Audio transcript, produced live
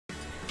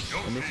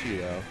I miss you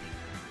though.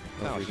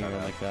 Over here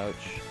on the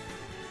couch.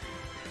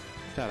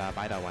 Shut up,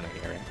 I don't want to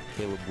hear it.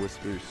 Caleb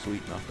whispers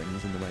sweet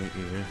nothings into my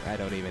ear. I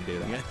don't even do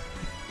that.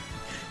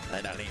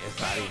 I don't even, it's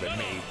not even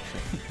me.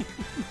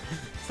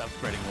 Stop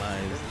spreading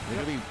lies.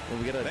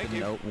 We gotta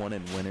denote one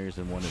in winners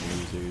and one in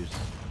losers.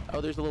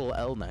 Oh, there's a little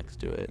L next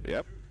to it.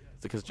 Yep. Is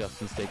it because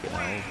Justin's taking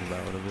L's? Is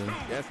that what it is?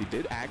 Yes, he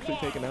did actually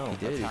take an L. He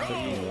did. He took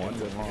one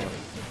and lost.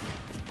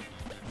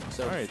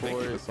 So right, for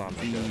the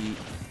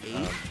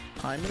 8th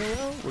time in a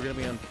row, we're gonna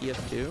be on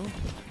PS2.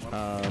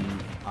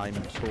 I'm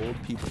told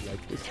people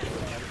like this game.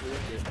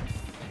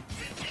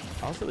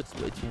 Also, it's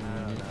definitely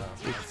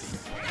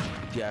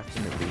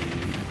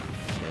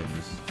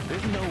Tim's.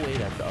 There's no way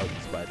that's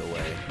Uggs, by the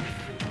way.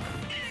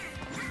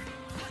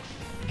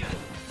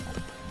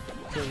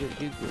 So you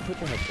put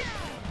your headset on.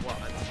 Well,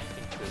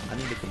 I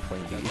need to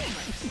complain to you.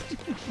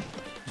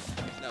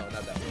 no,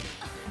 not that one.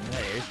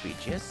 That airspeed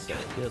just so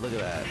good. Look at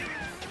that.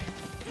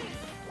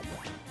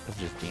 That's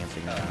just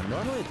dancing around.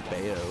 Normally it's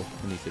Bayo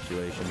in these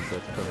situations, so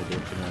it's probably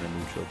dancing around in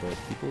neutral, but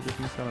people just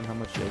miss out on how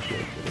much Yoshi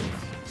it is.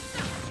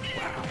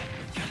 Wow.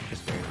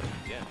 Just barely.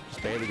 Yeah.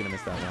 Just barely gonna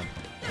miss that one.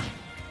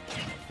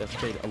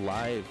 Deathspade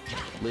alive.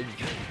 Live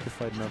to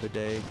fight another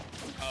day.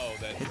 Oh,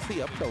 that Hits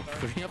the up tilt.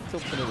 3 up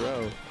tilts in a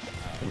row.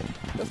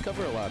 Does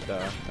cover a lot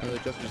though. I know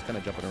Justin's just kind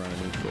of jumping around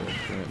in neutral.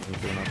 Throwing out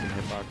some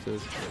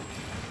hitboxes.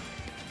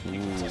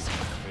 Ooh.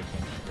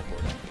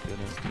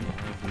 Goodness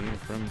me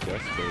from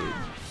Deathspade.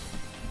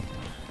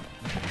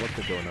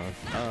 What's going on?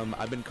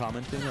 I've been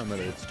commenting on that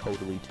it's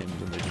totally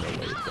Tim's and there's no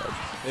way it's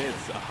Uggs.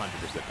 It's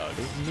 100% Uggs.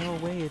 There's no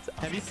way it's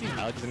Uggs. Have you seen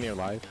Uggs in your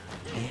life?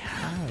 They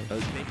have.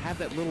 They have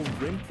that little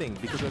rim thing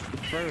because that's the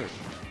fur.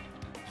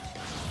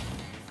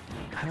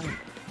 I don't...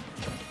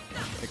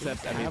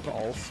 Except, I have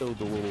also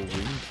the little ring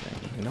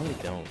thing. no, they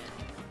don't.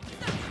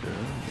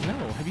 No,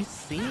 have you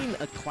seen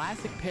a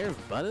classic pair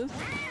of butters?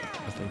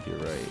 I think you're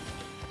right.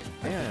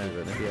 Yeah.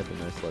 Maybe I've been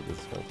misled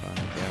this whole time.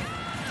 Yeah.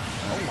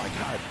 Oh my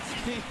god.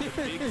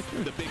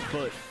 the big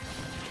foot.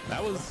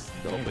 That was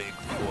The big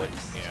foot.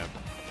 Yeah.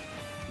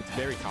 It's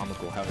very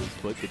comical how his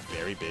foot gets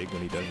very big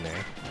when he does an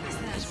air.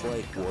 It's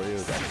like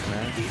Wario's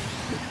X-Smash.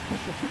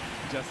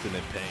 Justin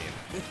in pain.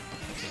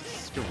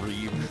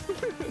 Screams.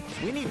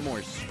 We need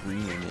more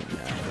screaming in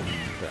that than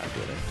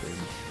Dracula and scream.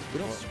 We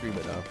don't scream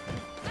enough.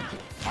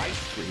 I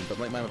scream, but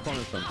like my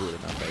opponents don't do it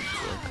enough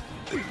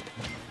actually.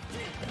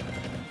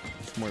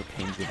 It's more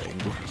pains of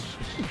anguish.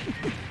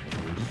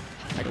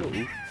 I go oof.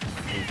 Yeah.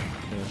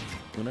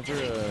 Whenever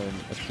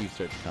a Steve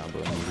starts combo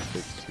and you just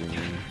start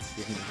screaming,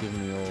 give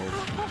me the old...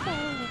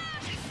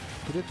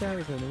 Who did that?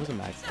 It was a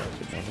Max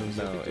Ketchup.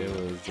 No, it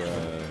was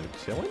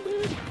Chillin',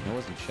 dude? It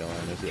wasn't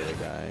Chillin', it was the other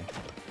guy.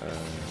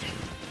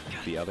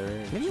 The other...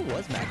 Maybe it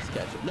was Max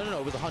Ketchup. No,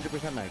 it was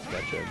 100% Max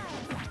Ketchup.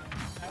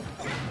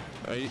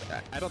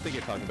 I don't think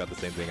you're talking about the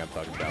same thing I'm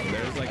talking about.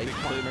 There's like Ice the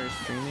Climber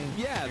screaming?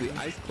 Yeah, the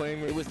Ice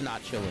Climber. It was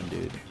not Chillin',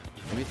 dude.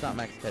 Maybe it's not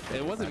Max Ketchup.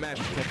 It wasn't Max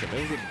Ketchup.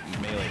 It was a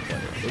melee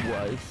player. It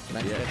was.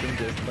 Max Ketchup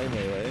just play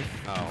melee.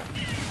 Oh.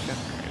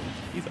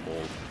 He's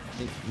old.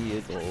 He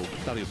is old. I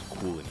thought he was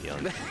cool and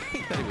young. I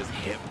thought he was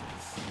hip.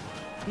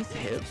 He's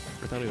hip.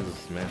 I thought he was a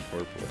Smash 4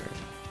 player.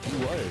 He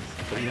was.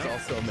 But he was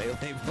also a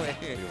melee player.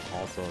 He was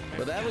also a melee.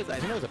 But that was, I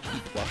think that was a P+.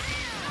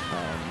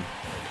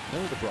 That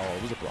was a brawl.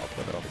 It was a brawl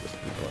clip. I don't think it was a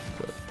P+,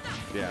 but...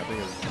 Yeah, I think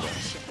it was...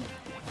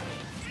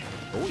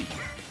 Oi.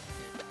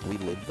 We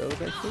lived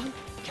those, I think?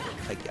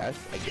 I guess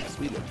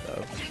we lived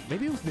those.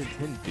 Maybe it was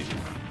Nintendo.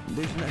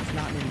 It's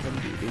not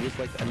Nintendo. It was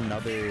like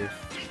another...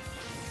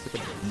 It's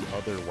like the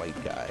other white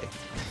guy.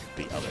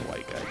 The other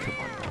white guy. Come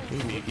on now.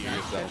 Dude, You hear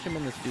yourself. Him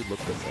and this dude look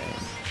the same. I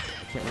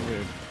can't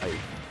remember.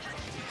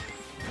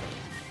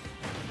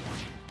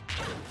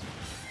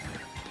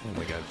 Oh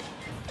my god.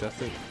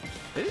 Justin.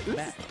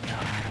 Matt.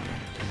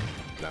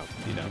 No,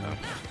 you don't know. I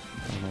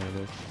don't know what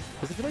it is.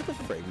 Because I feel like the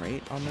frame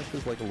rate on this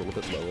is like a little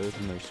bit lower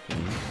than their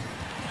screen.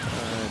 I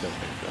don't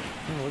think so.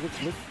 No, look at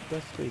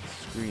Deathspade's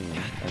screen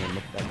and then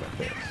look back at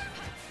this.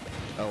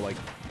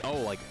 Oh,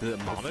 like the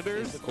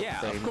monitors? physical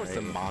Yeah, of frame course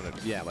the rate.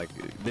 monitors. Yeah, like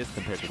this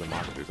compared to the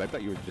monitors. I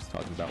thought you were just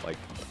talking about like,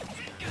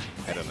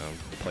 I don't know,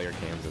 player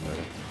cams and the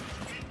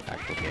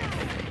actual game.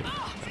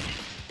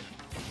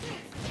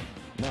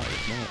 No,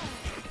 it's not.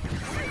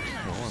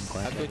 No, I'm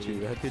glad. How could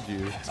you?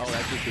 Oh,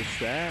 that's just a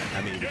stat?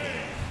 I mean,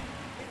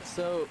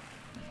 So,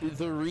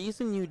 the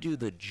reason you do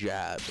the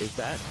jab, is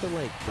that to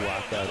like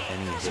block out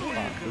any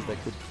hitboxes that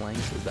could flank?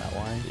 Is that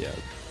why? yeah.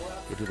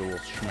 You do the little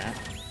schmack?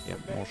 Yep.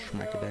 Little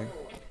schmack there.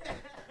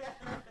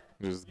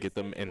 Just get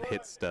them and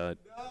hit stud.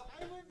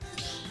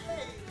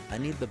 I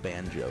need the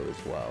banjo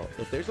as well.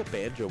 If there's a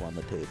banjo on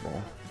the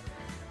table.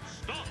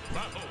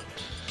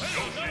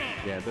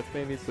 Yeah, this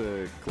may needs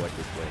to collect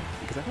this thing.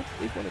 Because I don't think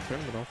they've won a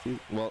tournament all season.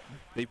 Well,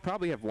 they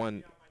probably have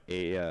won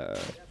a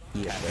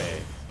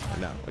cafe.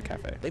 No, a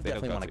cafe. They've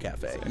definitely won a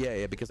cafe.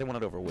 Yeah, because they won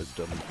it over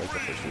Wisdom like the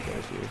first 2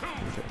 goes here.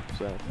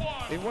 So,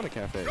 they've won a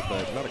cafe,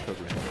 but not a Code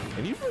Red.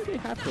 And usually they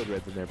have Code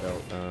Reds in their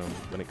belt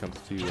when it comes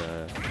to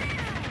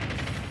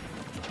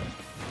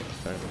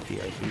starting with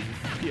PR season.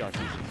 PR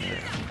season.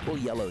 Yeah. Well,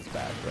 yellow's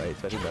back, right?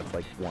 So I think that's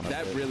like one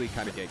That of it. really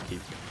kind of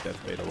keeps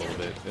Deathspade a little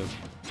bit. It was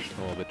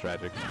a little bit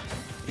tragic.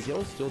 Is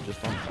yellow still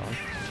just on top?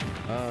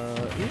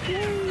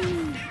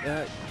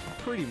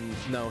 Pretty.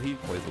 No, he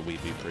plays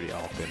Luigi pretty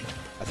often.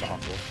 That's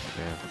awful.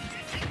 Yeah.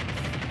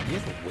 He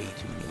has way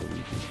too many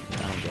Luigi. I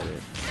don't get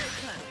it.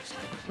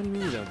 What do you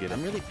mean you don't get it?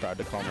 I'm really proud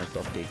to call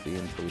myself Casey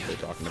until we start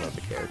talking about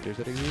the characters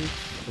that I use.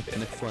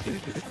 And it's like,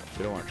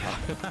 we don't want to talk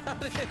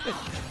about it.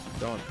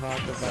 Don't talk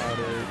about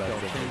it.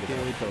 Don't think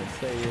it. Don't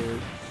say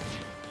it.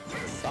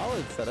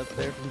 Solid setup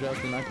there from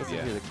Justin. Not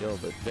specifically the kill,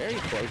 but very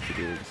close to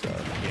doing so.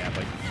 Yeah,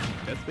 like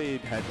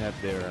Deathspade had to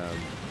have their on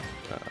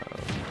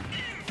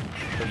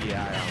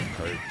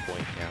card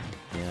point.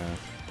 Yeah.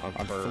 On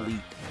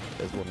fleet,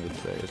 as one would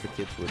say, as the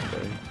kids would say.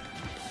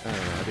 I don't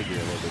know. I think you're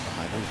a little bit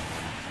behind him.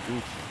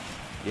 Oof.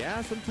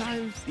 Yeah,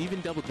 sometimes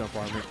even double jump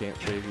armor can't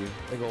save you.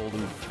 Big old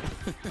oof.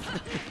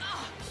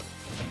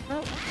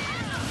 Well,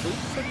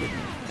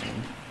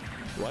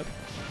 What?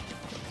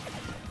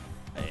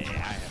 Yeah,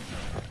 I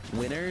have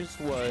Winners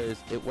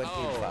was, it went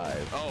game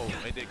 5. Oh,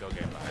 it did go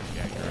game 5.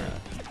 Yeah, you're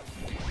right.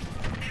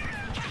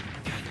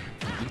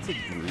 It's a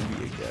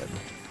groovy again.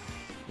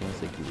 You want to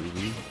say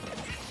groovy?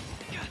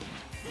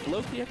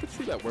 Loki, I could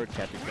see that word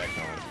catching back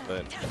on,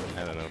 but I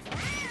don't know.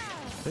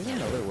 There's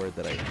another word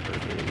that I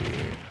heard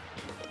earlier.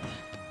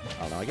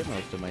 I don't know, I get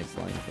most of my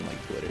slang from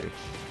like Twitter.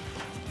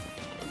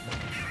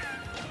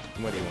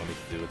 What do you want me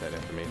to do with that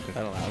information?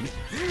 I don't know.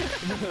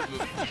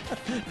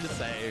 I'm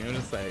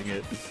just saying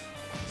it.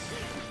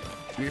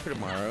 You ready for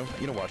tomorrow?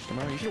 You gonna watch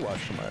tomorrow? You should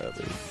watch tomorrow at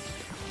least.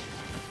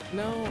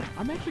 No,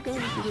 I'm actually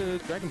going to the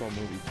Dragon Ball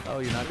movie. Oh,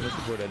 you're not gonna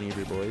support any of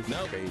your boys?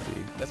 Nope. That's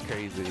crazy. That's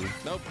crazy.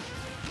 Nope.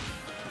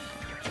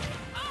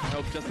 I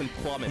hope Justin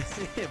plummets.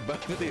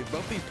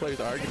 both these players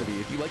are gonna be.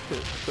 If you like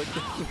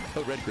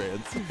the Red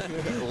Grants.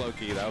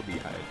 Loki, that would be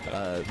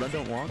high. Run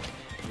Don't Walk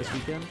this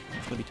weekend.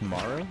 It's gonna be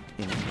tomorrow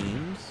in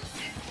Ames,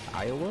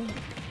 Iowa.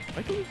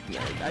 I think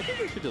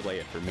they should delay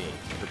it for me,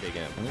 for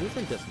BigM. I mean, it's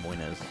like Des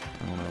Moines.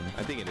 I don't know.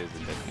 I think it is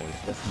in Des Moines.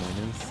 Des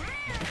Moines.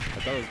 I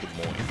thought it was Des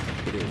Moines.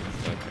 It is.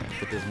 Okay.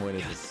 But Des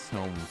Moines is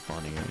so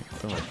funnier.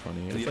 So much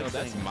funnier. You know, like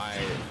that's saying, my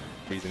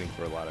reasoning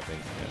for a lot of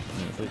things.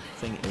 yeah, it's like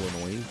saying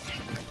Illinois.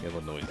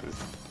 Illinois is.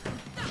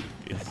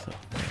 Yes.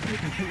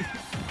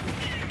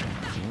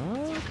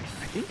 What?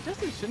 I think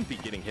Justin shouldn't be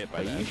getting hit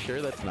by Are that. you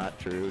sure that's not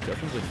true?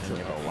 Justin's been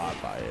doing a lot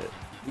by it.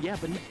 Yeah,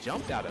 but he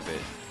jumped out of it.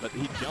 But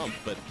he jumped,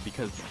 but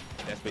because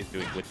Deathspade's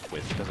doing glitch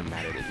twist, it doesn't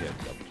matter that he has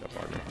double jump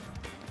armor.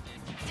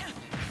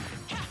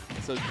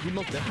 So he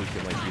most definitely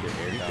can like either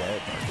air He's dodge.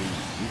 dead.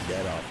 He's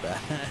dead off that.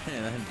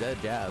 Dead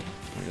jab.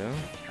 You know?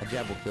 A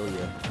jab will kill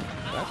you.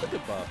 That's a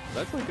good buff.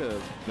 That's like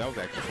a that was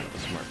actually kind of a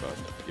smart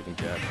buff. Giving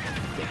jab.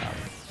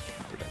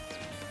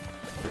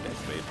 For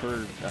Deathspade. For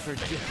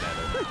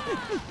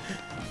Bayonetta.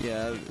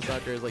 Yeah,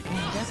 Soccer is like,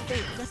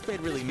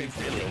 Deathspade really needs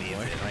to kill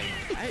more.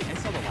 Like, I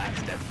saw the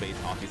last Deathspade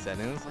talk he said,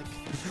 and it was like,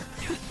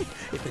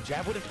 If the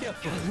jab would have killed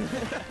him.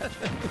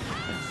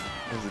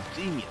 it was a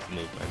genius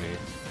move. I mean,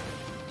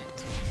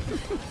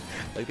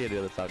 Like the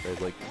idea that Soccer is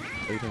like,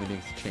 every time he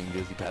makes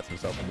changes, he pats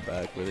himself on the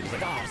back, where they're just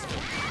like, oh,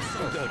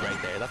 so good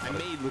right there. That's I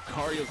made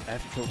Lucario's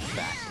F tilt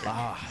faster.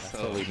 that's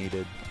what we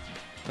needed.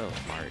 So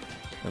smart.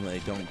 And they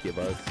don't give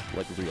us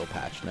like real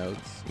patch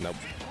notes. Nope.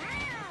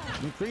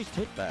 Increased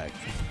hit back.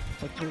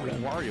 Like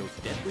Wario's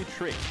deadly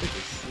trick is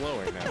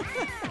slower now.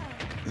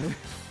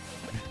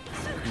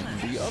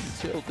 The up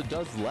tilt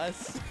does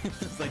less.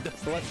 It's like,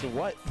 does less of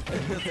what?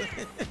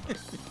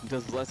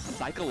 Does less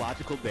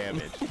psychological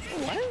damage.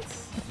 What?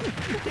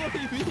 What do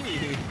you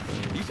mean?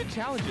 You should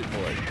challenge it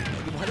more.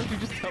 Why don't you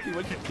just tell me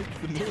what you think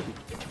the move?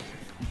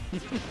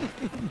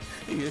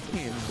 He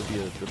aims to be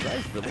a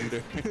surprise for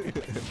later.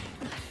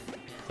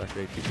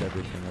 Soccer keeps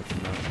everything. That's a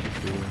mouse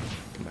tool.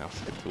 Mouse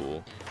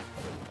tool.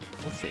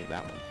 We'll save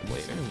that one for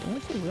later. I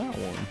want to see that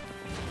one.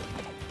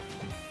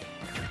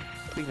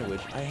 Speaking of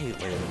which, I hate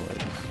layering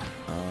legs.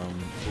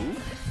 Who?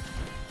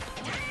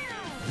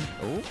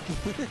 Oh?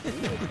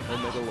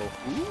 Omega Low.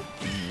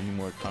 Any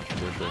more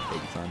controversial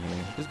takes on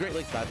here? There's Great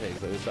Lakes Bad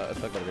Takes. I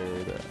talked about it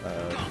earlier.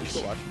 We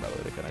still watch them, by the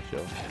way. They're kind of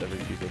chill. Every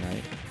Tuesday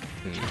night.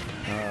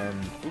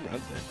 Who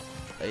runs it?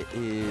 It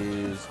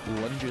is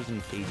Lunges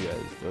and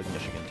Cages. They're like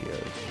Michigan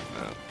TOs.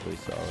 Oh. Really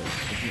solid.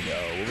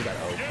 What was that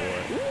O for?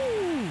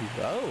 Ooh!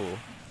 Oh!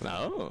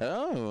 No.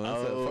 Oh,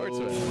 that's a forward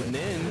switch.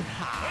 Nin.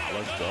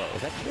 Let's go.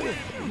 Is that cool?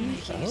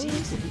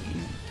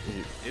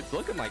 It's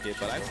looking like it,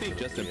 but I've seen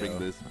Justin bring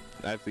this.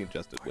 I've seen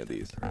Justin win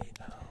these.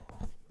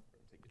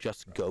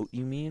 Just goat,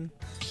 you mean?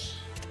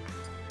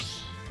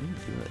 Do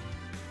it.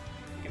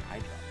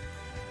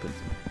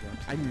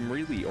 I'm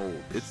really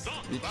old.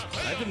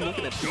 I've been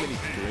looking at too many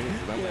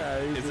streams, and I'm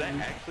like, is that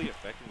actually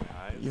affecting my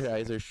eyes? Your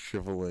eyes are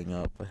shriveling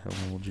up.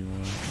 How old you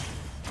are?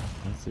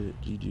 That's it.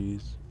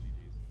 GG's.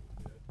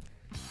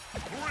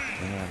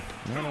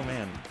 Man,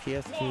 man.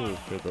 PS2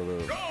 for the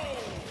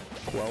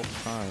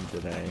 12th time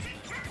today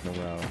in a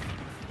row.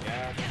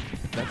 Yeah.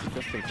 That's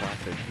just in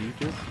classic. He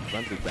just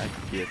runs it back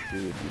to PS2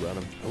 if you let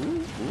him.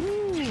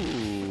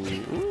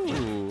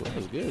 Ooh, that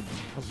was good.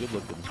 That was good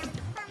looking.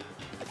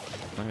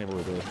 I'm able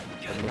to do it.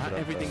 Not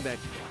everything that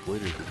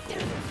glitters is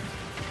gold.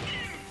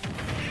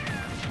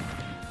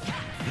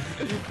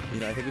 You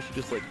know, I think we should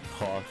just like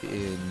talk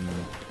in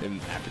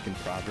African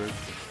proverbs.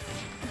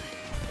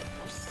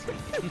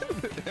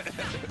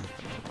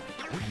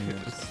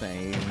 Yeah, just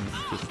saying,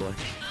 just like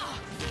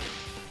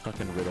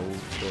fucking riddles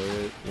for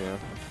it. Yeah.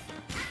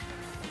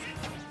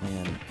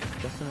 Man,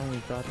 Justin only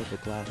thought that the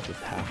glass was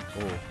half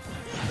full.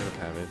 Instead of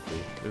have it,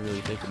 They're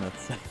really taking that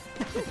side.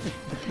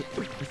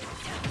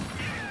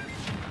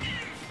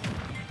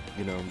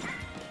 you know,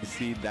 you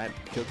see that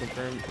kill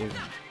confirm is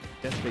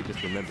Deathspade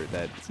just remembered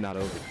that it's not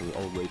over for the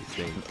old lady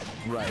thing.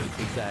 Right,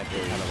 exactly.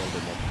 Kind of a little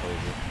bit more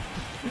closure.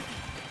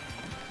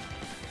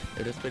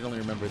 Deathspade only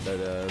remembered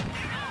that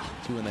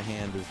 2 in the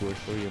hand is worth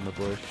 3 in the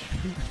bush.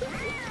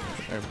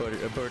 Or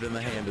a bird in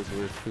the hand is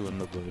worth 2 in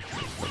the bush.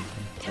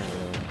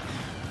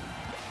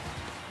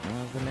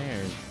 The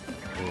nares.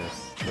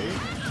 Yes.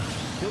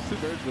 Kill 2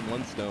 birds with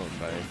 1 stone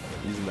by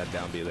using that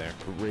down B there.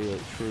 Really,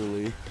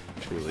 truly.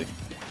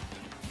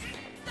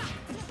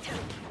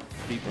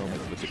 Deep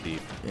moments with the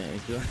deep. Yeah,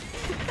 he's really...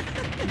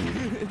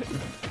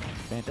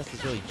 Man,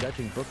 Justin's really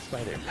judging books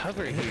by their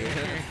cover here.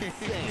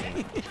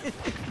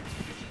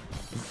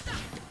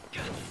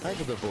 I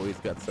think the boys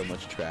got so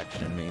much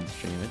traction in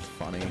mainstream. It's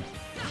funny.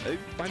 I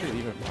find it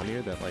even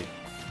funnier that, like,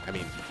 I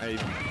mean, I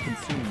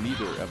consume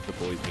neither of the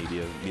boys'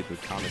 media, neither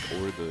the comic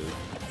or the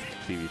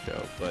TV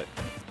show, but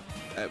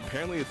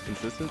apparently it's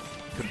consensus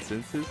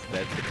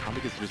that the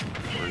comic is just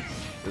worse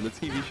than the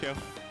TV show,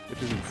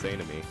 which is insane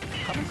to me.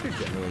 Comics are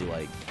generally,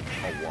 like,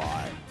 a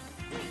lot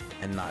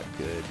and not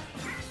good.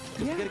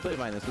 Yeah. You gotta keep in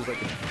mind, this was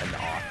like an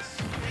Ox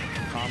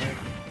comic.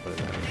 What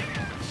is that?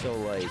 So,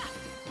 like,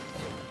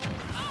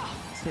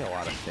 say a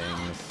lot of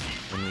things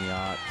in the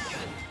Ox.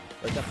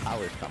 Like the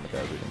Powers comic,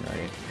 everything,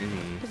 right?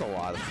 Mm-hmm. There's a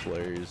lot of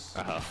slurs.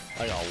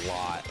 Like a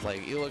lot.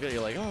 Like you look at it,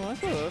 you're like, oh,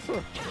 that's a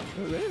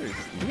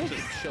you have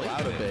to chill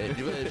out a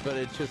bit. But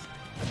it's just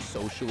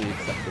socially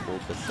acceptable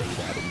to say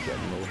that in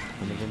general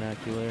in the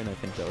vernacular, and I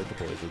think that like the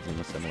boys was in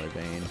a similar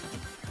vein.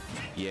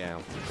 Yeah,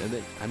 and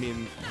then, I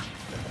mean,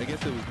 I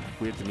guess it was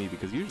weird to me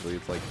because usually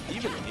it's like,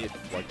 even if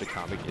like the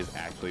comic is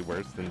actually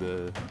worse than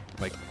the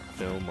like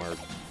film or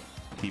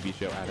TV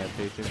show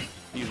adaptation,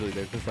 usually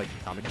there's just like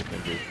comic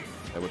defenders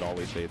that would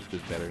always say it's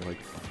just better. Like,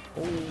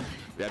 oh,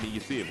 I mean, you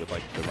see it with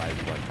like the rise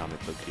of like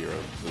comic book hero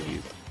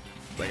movies.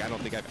 Like, I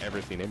don't think I've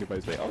ever seen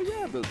anybody say, oh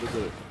yeah, the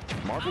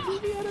Marvel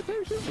movie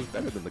adaptation was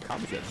better than the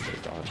comic that's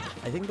based on.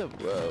 I think the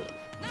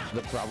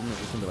problem is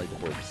just something like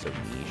the word is so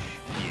niche.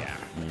 Yeah.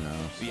 You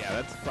know? Yeah,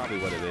 that's probably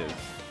what it is.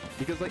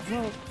 Because like,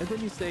 well, and then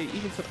you say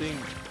even something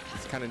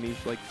that's kind of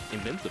niche, like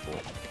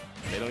Invincible.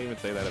 They don't even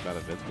say that about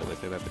Invincible. They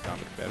say that the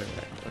comic's better,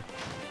 actually.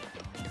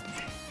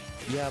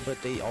 Yeah,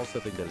 but they also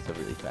think that it's a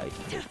really fatty,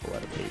 faithful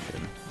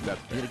adaptation. That's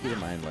you gotta keep in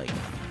mind, like,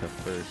 the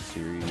first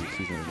series,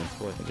 season of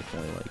Invincible, I think it's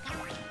only like,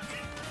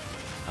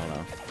 I don't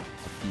know, a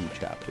few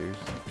chapters.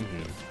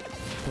 Mm-hmm.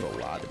 Put a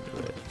lot into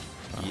it.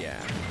 Yeah.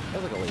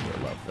 That was like a labor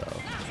of love,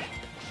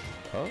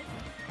 though. Oh?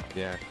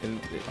 Yeah, and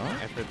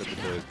I've heard that the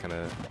boys kind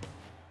of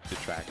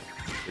detract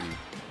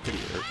pretty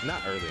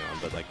not early on,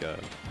 but like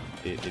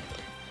it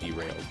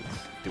derails.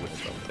 It's doing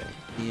its own thing.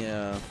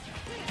 Yeah.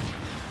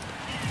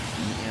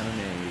 The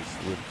animes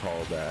would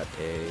call that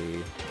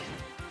a...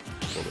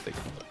 What would they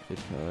call it?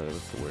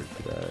 What's the word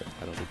for that?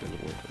 I don't think there's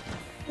a word for that.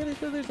 Yeah,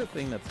 there's a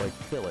thing that's like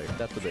filler.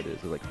 That's what it is.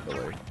 It's like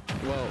filler.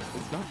 Well,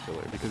 it's not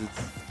filler because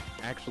it's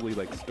actually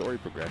like story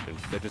progression.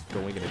 They're just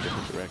going in a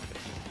different direction.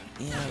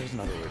 Yeah, there's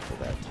another word for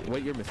that too.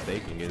 What you're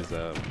mistaking is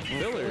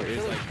filler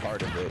is like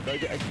part of it.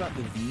 Like, it's not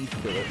the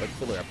filler, like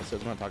filler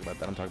episodes. I'm not talking about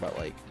that. I'm talking about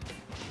like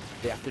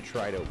they have to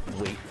try to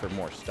wait for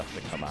more stuff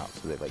to come out,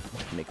 so they like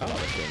make a lot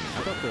of things.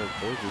 I thought the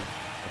boys was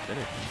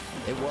finished.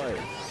 It was,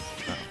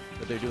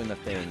 but they're doing the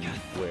thing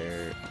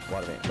where a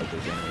lot of it, like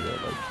there's anime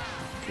that like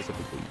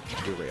specifically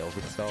derails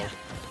itself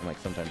and like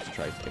sometimes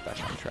tries to get back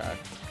on track.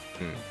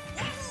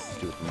 Just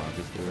do what the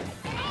manga's doing.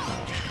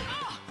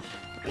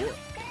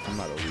 I'm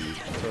not a lead,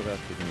 so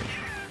that's the game.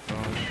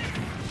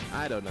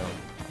 I don't know.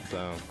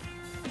 So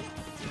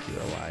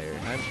you're a liar.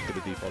 I'm just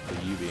gonna default to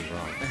you being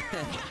wrong.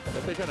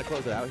 But they're trying to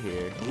close it out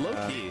here. Low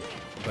key,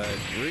 but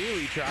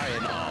really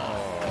trying.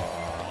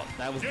 Oh,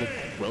 that was the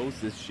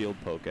grossest shield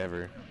poke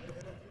ever.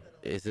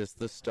 Is this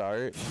the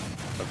start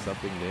of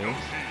something new?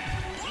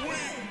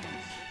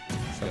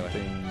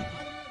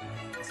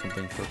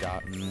 Something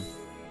forgotten.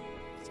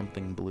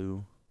 Something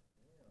blue.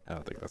 I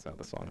don't think that's how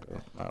the song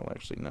goes. I don't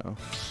actually know.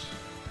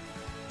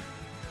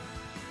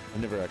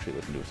 I've never actually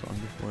listened to a song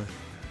before.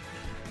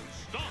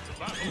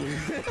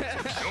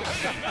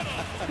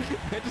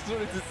 I just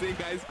wanted to sing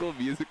High School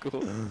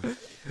Musical.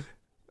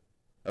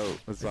 Oh,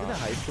 the song. Is it a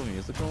High School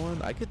Musical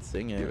one? I could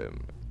sing it.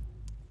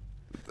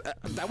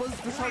 That was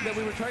the song that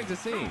we were trying to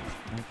sing.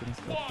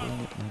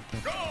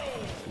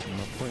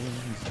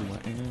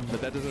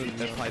 But that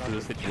doesn't apply to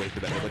the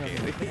situation that we're looking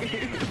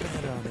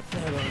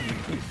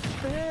at.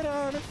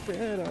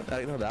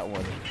 I know that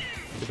one.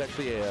 It's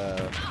actually a,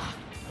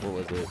 what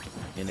was it?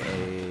 In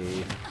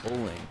a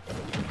bowling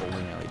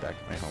alley back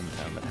in my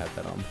hometown that had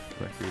that on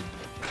record.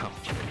 Oh,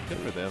 good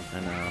for them. I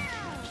know.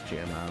 Just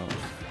jam out.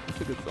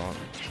 It's a good song.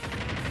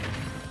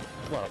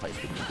 A lot of high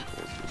school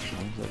musicals.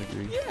 Songs, I'd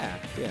agree. Yeah,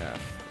 yeah.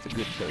 It's a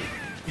good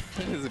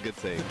take. It is a good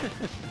take.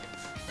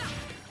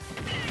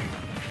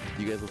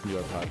 You guys listen to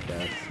our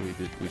podcast?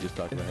 We just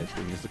talked about high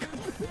school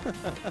musicals.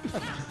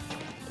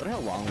 Wonder how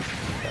long we can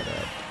keep that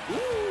up. Woo!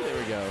 There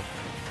we go.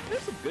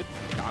 There's some good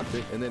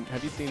content. And then,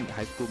 have you seen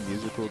High School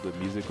Musical,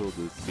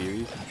 the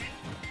series?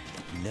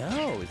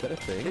 No, is that a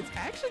thing? It's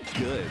actually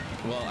good.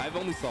 Well, I've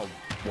only saw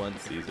one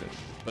season,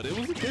 but it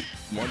was a good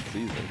one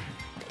season.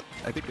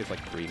 I think there's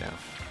like 3 now.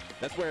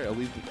 That's where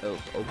Olivia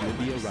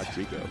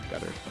Rodrigo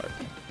got her start.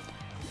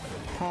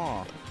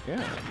 Huh. Yeah.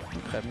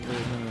 I haven't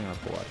really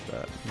enough to watch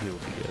that. Maybe it'll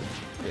be good.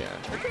 Yeah.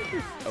 I think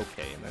it's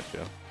okay in that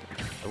show.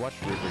 I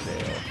watched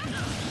Riverdale.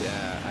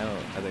 Yeah,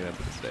 I think that's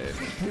a mistake.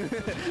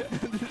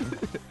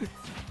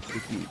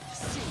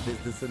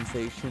 There's the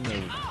sensation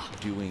of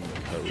doing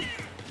code.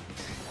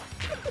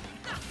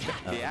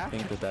 Yeah? I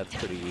think that's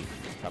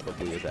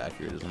probably as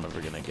accurate as I'm ever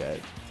gonna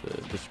get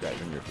to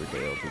describing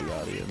Riverdale to the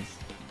audience.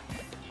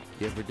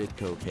 You ever did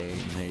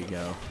cocaine? There you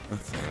go.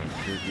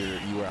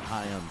 You were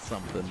high on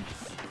something.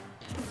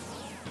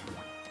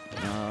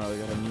 We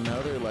got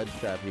another ledge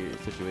trap here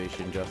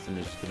situation. Justin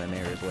is just gonna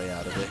nair his way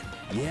out of it.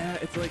 Yeah,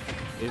 it's like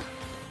if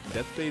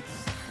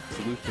Deathspade's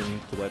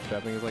solution to ledge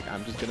trapping is like,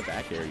 I'm just gonna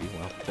back air you.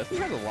 Well, Justin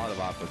has a lot of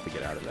options to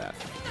get out of that.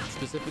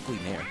 Specifically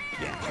nair.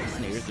 Yeah.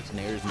 It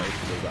snares most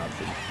of those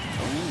options.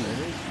 Oh, there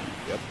it is.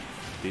 Yep.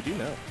 Did you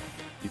know?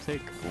 You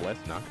take less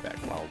knockback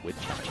while witch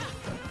hunting.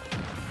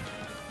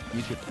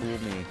 You could fool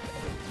me.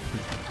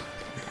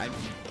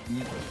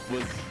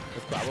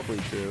 That's probably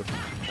true.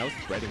 I was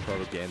spreading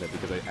propaganda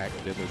because I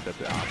accidentally said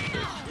the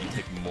opposite. You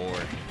take more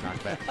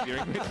knockback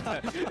during witch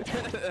hunt.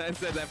 I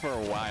said that for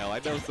a while. I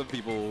know some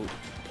people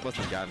must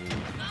have gotten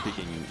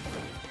freaking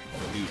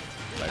duped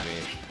by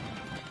me.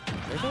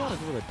 There's a lot of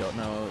people that don't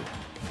know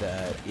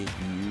that if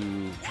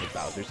you, like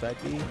Bowser side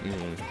B,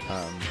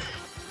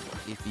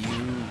 if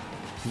you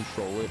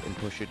control it and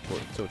push it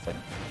towards, so it's like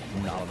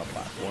not on a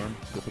platform,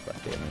 you'll take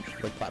less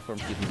damage. Like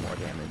platforms give you more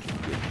damage if you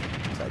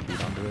get side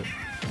beat onto it.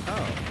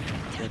 Oh.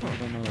 Yeah, people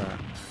don't know that.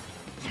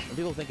 Some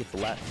people think it's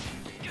less.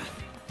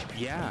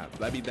 Yeah,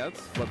 I mean that's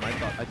what my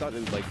thought. I thought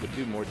it would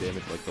do more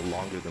damage like the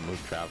longer the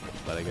move travels,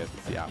 but I guess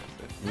it's the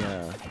opposite.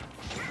 Yeah.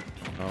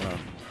 I don't know.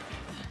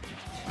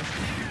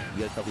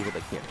 You gotta tell people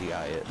they can't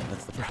DI it.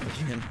 That's the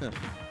propaganda.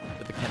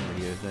 With the Ken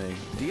radio thing.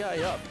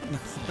 DI up.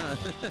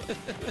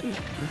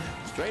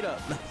 Straight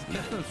up.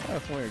 That's how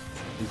it works.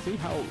 You see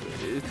how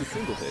it's a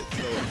single hit,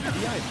 so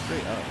DI is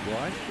straight up. Well,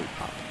 I straight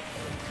pop.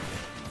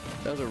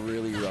 That was a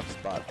really rough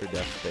spot for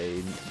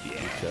Deathspade.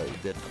 Yeah. Because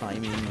the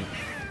timing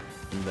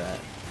that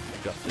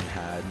Justin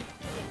had,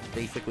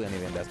 basically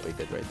anything Deathspade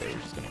did right there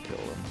was just gonna kill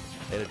him.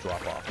 They had to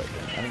drop off, I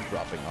think. I think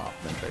dropping off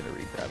and then trying to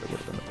re-grab it would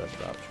have been the best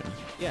option.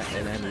 Yeah,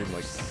 and then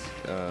like,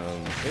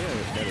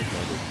 that is one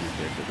of those 2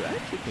 characters that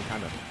actually can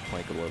kind of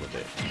flank a little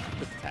bit.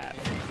 Just a tad.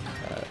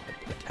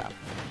 A tap.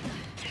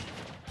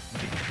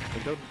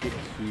 Like, don't get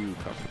too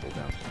comfortable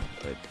down,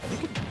 but you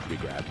can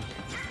re-grab,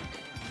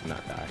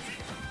 not die.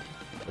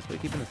 That's why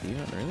keeping this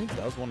even early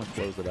does want to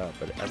close it out,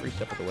 but every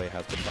step of the way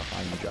has been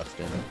behind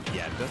Justin.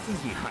 Yeah,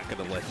 Justin's not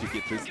gonna let you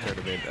get this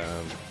tournament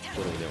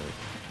willy-nilly.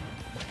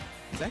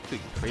 It's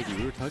actually crazy.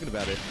 We were talking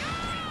about it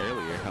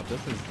earlier, how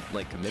Justin's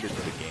like committed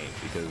to the game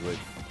because like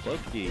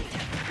Loki,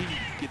 he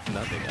gets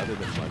nothing other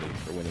than money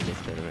for winning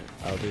this tournament.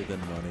 Other than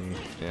money.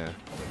 Yeah.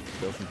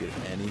 Doesn't get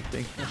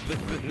anything.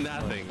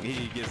 Nothing.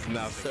 He gets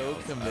nothing. So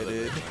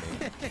committed.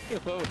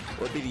 What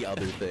would be the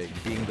other thing?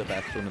 Being the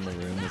best one in the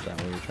room? Is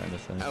that what you're trying to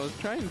say? I was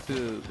trying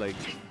to like,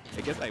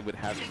 I guess I would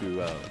have to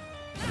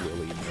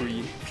really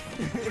pre.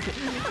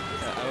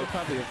 I would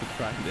probably have to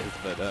try this,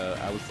 but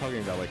I was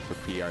talking about like for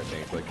PR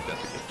things, like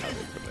that's how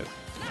they commit.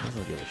 I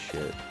don't give a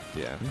shit.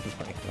 Yeah. I'm just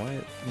like,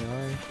 what? You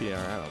know? PR,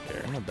 I don't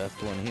care. I'm the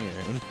best one here.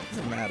 It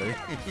doesn't matter.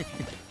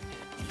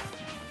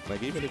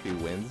 Like even if he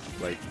wins,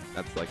 like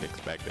that's like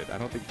expected. I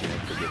don't think he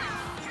actually gets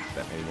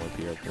that many more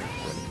PR points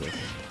winning this.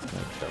 It's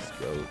not just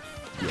GOAT.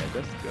 Yeah,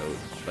 just GOAT.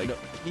 Like no,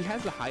 he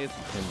has the highest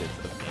attendance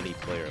of any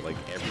player, like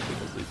every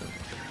single season,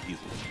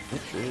 easily.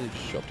 It really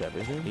just show up to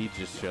everything? He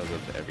just shows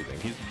up to everything.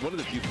 He's one of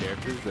the few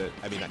characters that,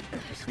 I mean, not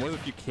characters, one of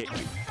the few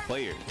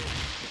players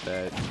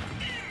that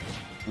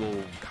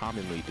will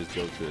commonly just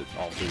go to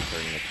all 3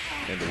 tournaments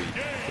in the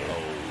week.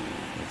 Oh,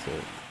 That's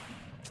it.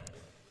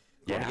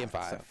 yeah. Going to game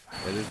 5.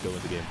 So, it is going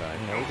to game 5.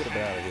 Yeah, we could have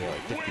been out of here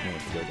like 15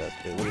 minutes ago,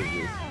 Deathspade. What is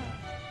this?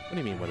 What do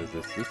you mean, what is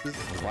this? This is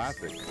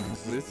classic.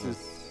 This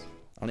is...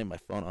 I don't need my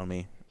phone on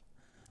me.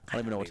 I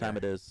don't even know what time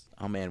it is.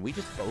 Oh man, we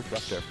just both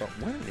left our phone.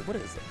 What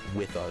is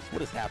with us? What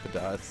has happened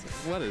to us?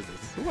 What is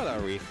this? What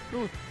are we?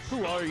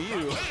 Who are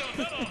you?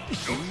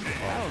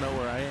 I don't know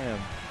where I am.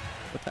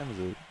 What time is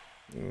it?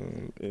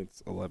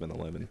 It's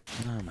 11:11.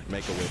 Oh my god.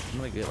 Make a wish. I'm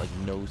gonna get like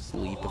no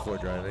sleep before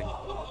driving.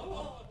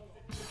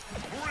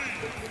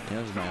 Yeah,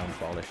 this is my own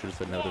fault. I should have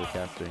said no to the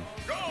casting.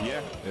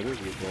 Yeah, it is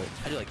your fault.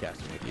 I do like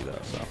casting with you though,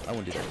 so I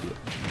wouldn't do that with you.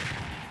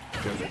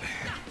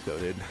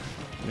 Goated.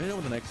 You know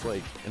what the next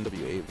like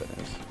NWA event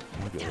is?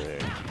 I'm gonna go there.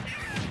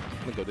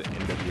 I'm gonna go to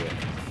NWA.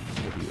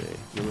 NWA.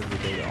 You're gonna go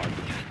to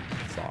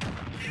Arkansas.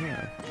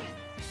 Yeah.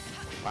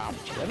 Wow,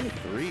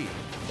 73.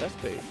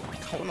 Deathspade.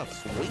 Coming up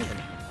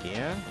swinging.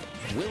 Yeah?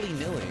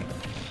 Willy-nilly.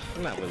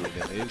 I'm not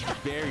willy-nilly. It's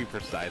very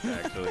precise,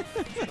 actually.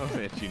 I'll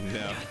let you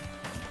know.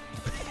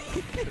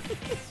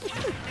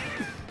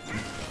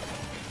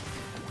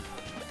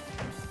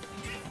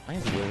 Why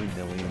is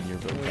willy-nilly in your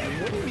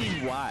vocabulary? What do you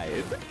mean, why?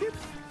 It's a good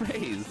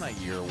phrase. It's not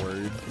your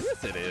word.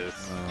 Yes, it is.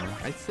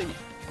 I say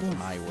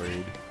My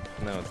word.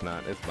 no, it's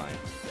not. It's mine.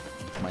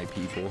 It's my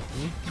people.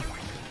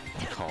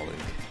 My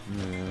calling.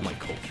 My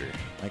culture.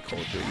 My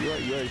culture.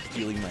 You are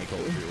stealing my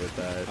culture with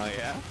that. Oh,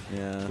 yeah?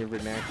 Yeah. Your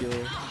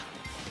vernacular?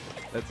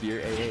 That's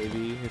your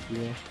AAV, if you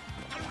will.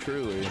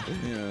 Truly.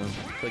 Yeah.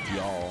 It's like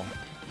y'all.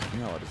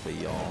 You're not allowed to say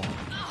y'all.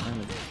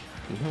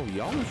 No,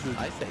 y'all is...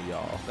 I say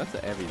y'all. That's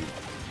a every...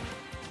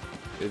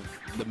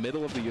 If the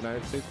middle of the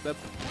United States, that's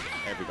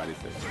everybody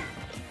says.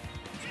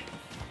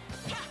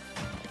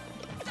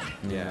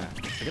 Yeah.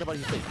 I got a buddy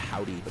who says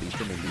howdy, but he's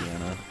from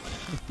Indiana.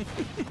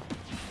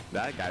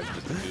 That guy's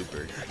just a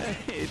nooper.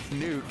 It's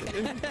Nuke.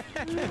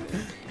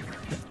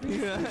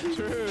 Yeah,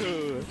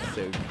 true.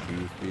 So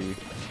goofy.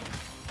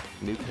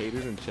 Nuke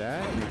haters in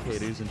chat? Nuke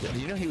haters and did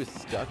you know he was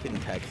stuck in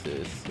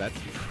Texas? That's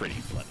pretty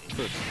funny.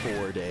 For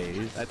 4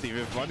 days. That's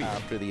even funny.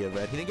 After the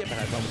event. He didn't get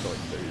back home until like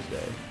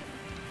Thursday.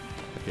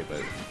 Okay,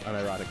 but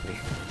unironically,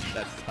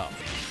 that's tough.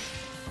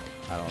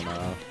 I don't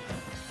know.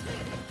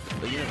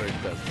 The universe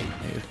does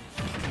hate me.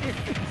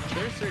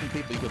 There are certain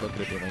people you could look at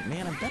and be like,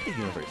 man, I bet the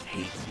universe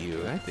hates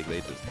you. I think they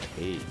just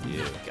hate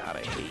you. God,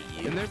 I hate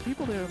you. And there are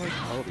people that are like,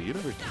 oh, the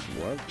universe just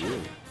loves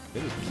you.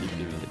 They just keep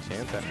giving you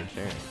chance after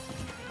chance.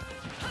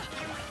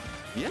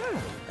 Yeah.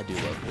 I do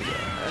love the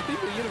guy. I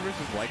think the universe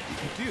is like,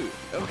 dude,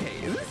 okay,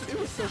 it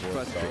was so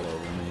frustrating. All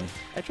over me.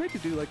 I tried to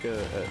do like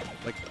a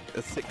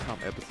sitcom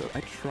episode. I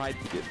tried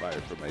to get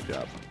fired from my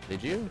job.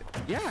 Did you?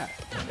 Yeah.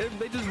 And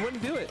they just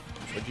wouldn't do it.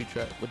 What'd you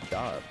try? What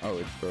job? Oh,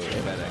 it's for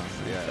FedEx.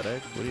 Yeah.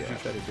 FedEx? What did you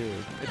try to do?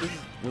 It just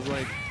was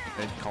like,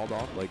 it called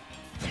off like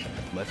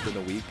less than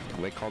a week.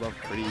 Like called off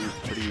pretty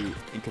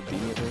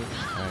inconveniently.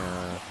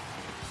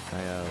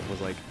 I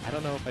was like, I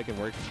don't know if I can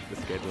work the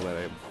schedule that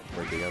I'm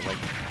working. I was like,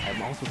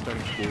 I'm also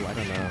starting school. I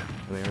don't know.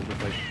 And they were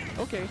just like,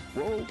 okay,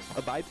 we'll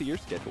abide to your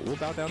schedule. We'll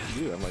bow down to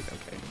you. I'm like,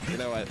 okay. You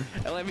know what?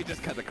 Let me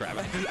just cut the crap.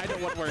 I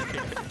don't want work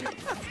here.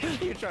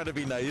 You're trying to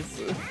be nice.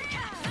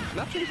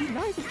 Not trying to be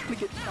nice. I'm trying to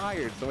get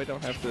fired so I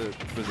don't have to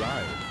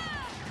resign.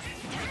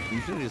 You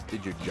should have just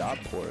did your job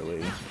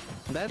poorly.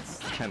 That's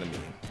kind of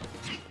mean.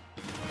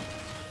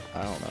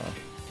 I don't know.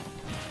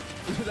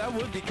 That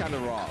would be kind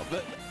of raw,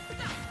 but...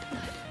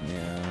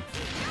 Yeah.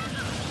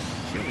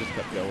 Should have just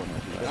kept going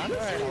with that.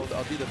 Alright,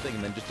 I'll do the thing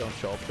and then just don't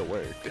show up to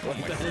work. Oh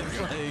my God.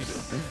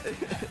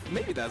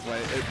 Maybe that's why,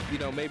 you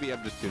know, maybe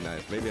I'm just too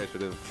nice. Maybe I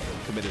should have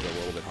committed a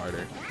little bit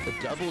harder. The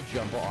double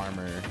jump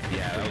armor.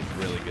 Yeah, that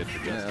was really good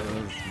for Yeah, Justin.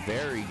 that was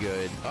very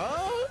good.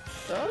 Oh,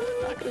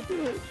 not gonna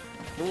do it.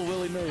 A little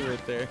willy-nilly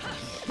right there.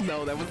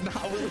 No, that was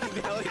not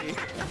willy-nilly.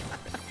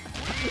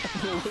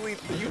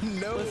 You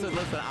know. Listen,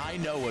 I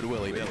know what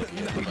willy-nilly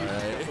is.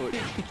 Alright.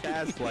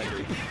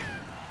 Gaslighting.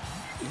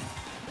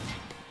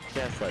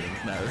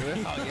 Gaslighting's not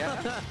real. Oh,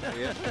 yeah?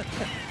 Yeah.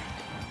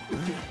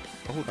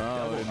 Oh no,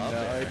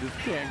 I just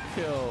can't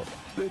kill.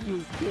 They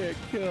just can't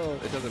kill.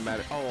 It doesn't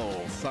matter.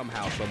 Oh,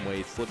 somehow, some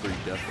way, Slippery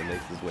Justin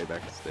makes his way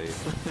back to stage.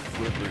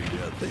 Slippery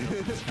Justin.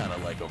 It's kind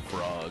of like a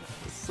frog.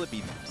 Slip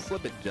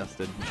it,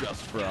 Justin.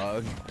 Just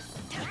frog.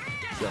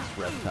 Just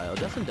reptile.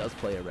 Justin does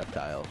play a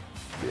reptile.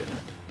 Yeah.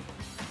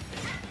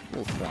 A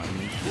little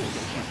slimy.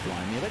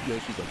 Slimy. I bet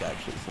Yoshi's like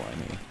actually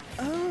slimy.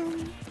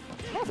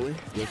 Probably.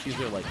 Yoshis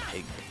are like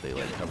pigs. They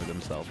like cover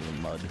themselves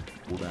in mud.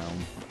 Cool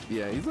down.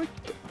 Yeah, he's like...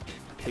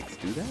 Pigs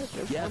do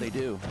that? Yeah, they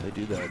do. They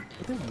do that.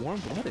 But they're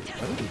warm-blooded.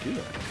 Why do they do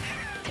that?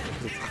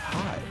 It's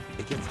hot.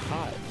 It gets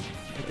hot.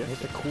 They have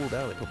to cool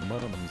down. They put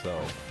mud on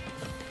themselves.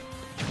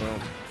 Well,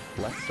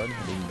 Less sun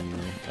hitting you,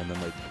 and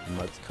then like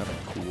mud's kind of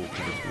cool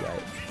because it's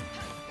wet.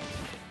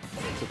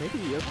 so maybe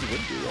Yoshi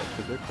would do that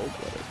because they're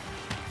cold-blooded.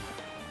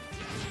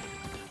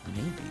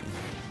 Maybe.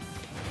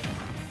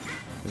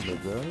 Is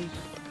it those?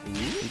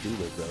 We do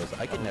live those.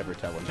 I can never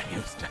tell when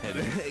Bayon's dead.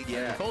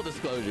 Yeah. Full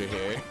disclosure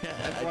here.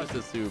 I just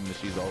assume that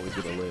she's always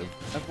gonna live.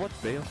 I've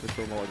watched Bayon for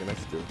so long and I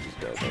still just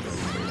don't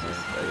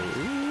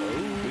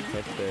Good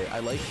catch there. I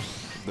like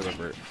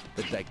the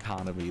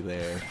dichotomy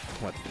there.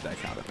 What's the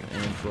dichotomy?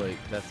 And it's like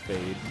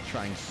Deathspade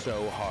trying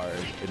so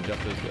hard and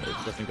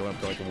Justin going up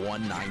to like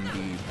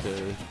 190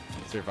 to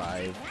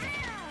survive.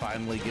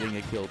 Finally getting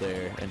a kill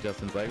there, and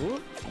Justin's like,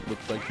 whoop,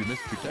 looks like you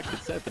missed protected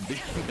set, but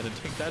BigM gonna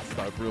take that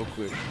stock real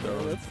quick.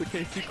 So that's the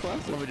KC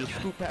Classic. let me just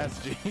scoop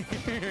past you.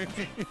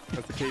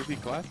 That's the KC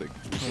Classic.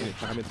 We've seen it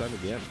time and time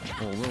again.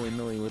 Oh,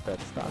 willy-nilly with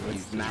that stock.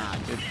 It's not.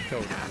 It's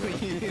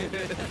totally.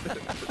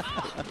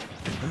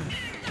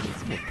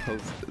 It's We'll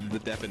post the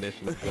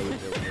definitions.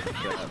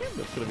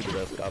 That's gonna be the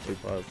best copy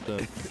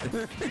pasta.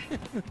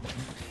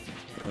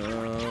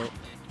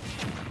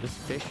 Just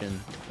fishing.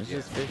 It's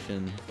just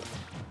fishing.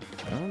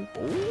 Oh,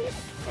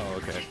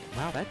 okay.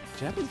 Wow, that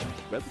jab is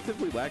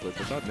relatively lagless.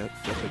 I thought that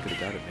definitely could have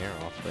got an air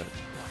off, but...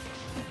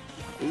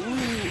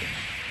 Ooh!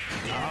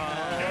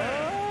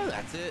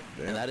 That's it.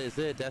 And that is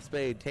it.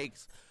 Deathspade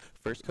takes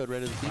first code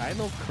red of the season.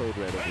 Final code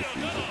red of the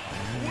season.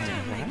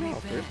 Wow,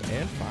 first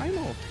and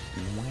final.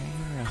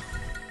 Wow.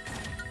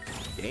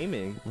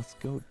 Gaming. Let's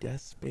go,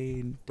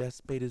 Deathspade.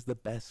 Deathspade is the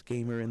best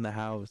gamer in the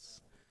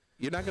house.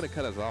 You're not going to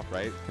cut us off,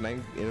 right? Can I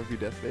interview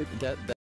Deathspade?